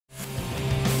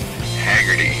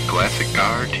Hagerty Classic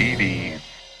Car TV.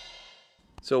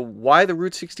 So why the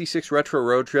Route 66 retro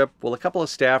road trip? Well, a couple of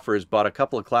staffers bought a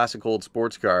couple of classic old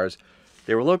sports cars.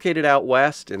 They were located out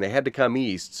west and they had to come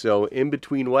east. So in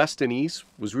between west and east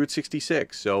was Route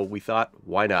 66. So we thought,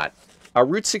 why not? Our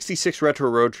Route 66 retro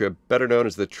road trip, better known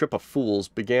as the Trip of Fools,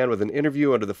 began with an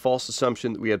interview under the false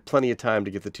assumption that we had plenty of time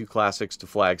to get the two classics to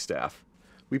Flagstaff.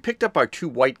 We picked up our two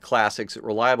white classics at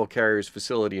Reliable Carriers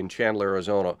facility in Chandler,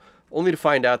 Arizona, only to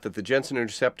find out that the Jensen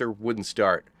Interceptor wouldn't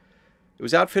start. It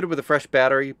was outfitted with a fresh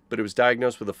battery, but it was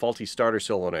diagnosed with a faulty starter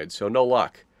solenoid, so no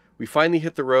luck. We finally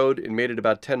hit the road and made it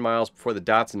about 10 miles before the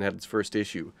Datsun had its first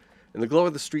issue. In the glow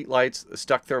of the street lights, the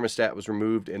stuck thermostat was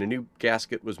removed and a new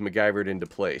gasket was MacGyvered into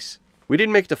place. We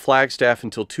didn't make it to Flagstaff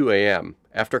until 2 a.m.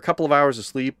 After a couple of hours of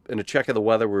sleep and a check of the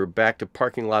weather, we were back to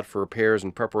parking lot for repairs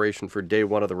in preparation for day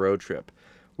one of the road trip.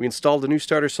 We installed a new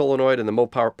starter solenoid in the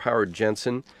Mopar-powered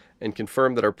Jensen and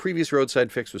confirmed that our previous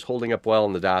roadside fix was holding up well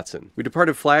in the Datsun. We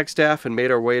departed Flagstaff and made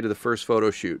our way to the first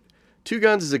photo shoot. Two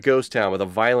Guns is a ghost town with a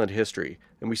violent history,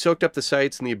 and we soaked up the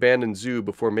sights in the abandoned zoo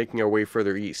before making our way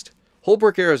further east.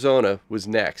 Holbrook, Arizona was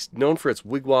next, known for its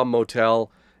Wigwam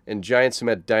Motel and giant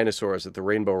cement dinosaurs at the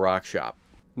Rainbow Rock Shop.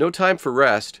 No time for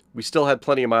rest, we still had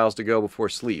plenty of miles to go before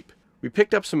sleep. We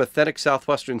picked up some authentic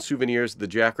Southwestern souvenirs at the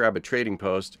Jackrabbit Trading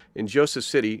Post in Joseph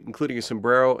City, including a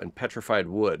sombrero and petrified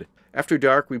wood. After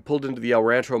dark, we pulled into the El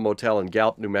Rancho Motel in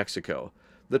Gallup, New Mexico.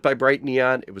 Lit by bright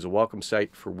neon, it was a welcome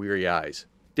sight for weary eyes.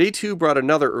 Day two brought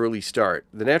another early start.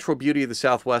 The natural beauty of the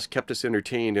Southwest kept us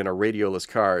entertained in our radioless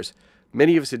cars.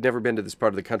 Many of us had never been to this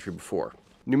part of the country before.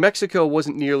 New Mexico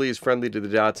wasn't nearly as friendly to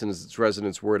the Datsun as its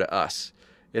residents were to us.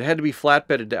 It had to be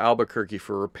flatbedded to Albuquerque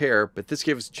for repair, but this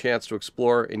gave us a chance to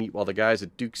explore and eat while the guys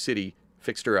at Duke City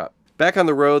fixed her up. Back on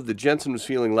the road, the Jensen was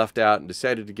feeling left out and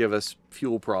decided to give us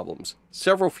fuel problems.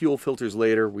 Several fuel filters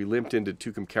later, we limped into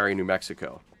Tucumcari, New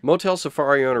Mexico. Motel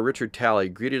Safari owner Richard Talley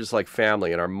greeted us like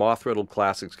family and our moth-riddled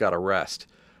classics got a rest.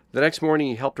 The next morning,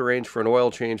 he helped arrange for an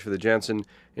oil change for the Jensen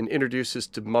and introduced us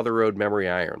to Mother Road Memory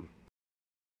Iron.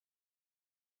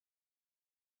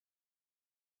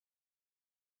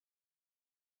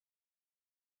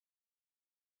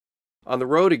 On the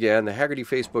road again, the Hagerty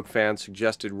Facebook fans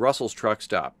suggested Russell's Truck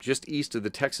Stop, just east of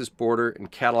the Texas border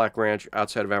and Cadillac Ranch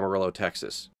outside of Amarillo,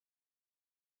 Texas.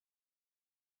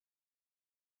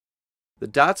 The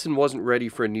Datsun wasn't ready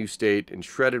for a new state and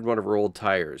shredded one of her old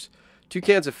tires. 2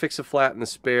 cans of Fix-A-Flat in the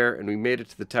spare, and we made it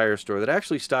to the tire store that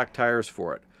actually stocked tires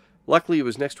for it. Luckily, it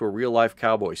was next to a real-life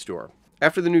cowboy store.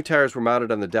 After the new tires were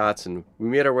mounted on the Datsun, we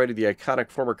made our way to the iconic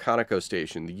former Conoco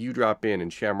station, the U-Drop Inn in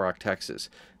Shamrock, Texas,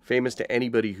 famous to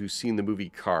anybody who's seen the movie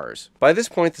Cars. By this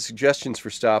point, the suggestions for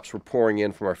stops were pouring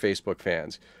in from our Facebook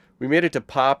fans. We made it to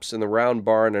Pops and the Round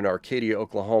Barn in Arcadia,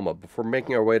 Oklahoma, before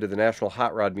making our way to the National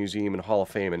Hot Rod Museum and Hall of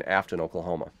Fame in Afton,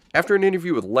 Oklahoma. After an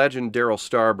interview with legend Daryl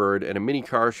Starbird and a mini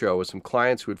car show with some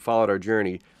clients who had followed our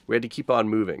journey, we had to keep on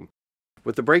moving.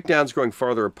 With the breakdowns growing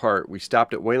farther apart, we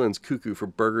stopped at Wayland's Cuckoo for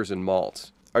burgers and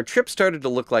malts. Our trip started to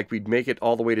look like we'd make it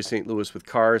all the way to St. Louis with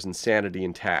cars and sanity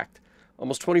intact.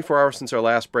 Almost 24 hours since our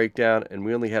last breakdown, and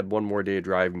we only had one more day of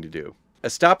driving to do. A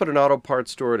stop at an auto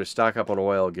parts store to stock up on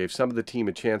oil gave some of the team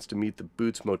a chance to meet the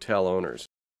Boots Motel owners.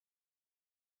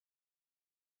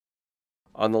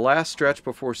 On the last stretch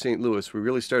before St. Louis, we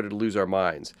really started to lose our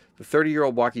minds. The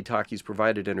 30-year-old walkie-talkies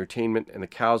provided entertainment, and the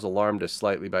cows alarmed us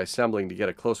slightly by assembling to get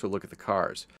a closer look at the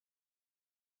cars.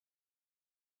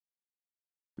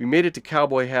 We made it to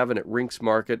Cowboy Heaven at Rinks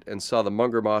Market and saw the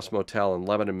Munger Moss Motel in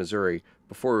Lebanon, Missouri,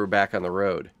 before we were back on the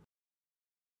road.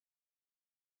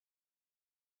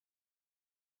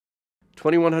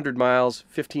 2,100 miles,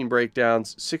 15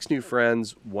 breakdowns, 6 new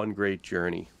friends, one great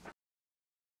journey.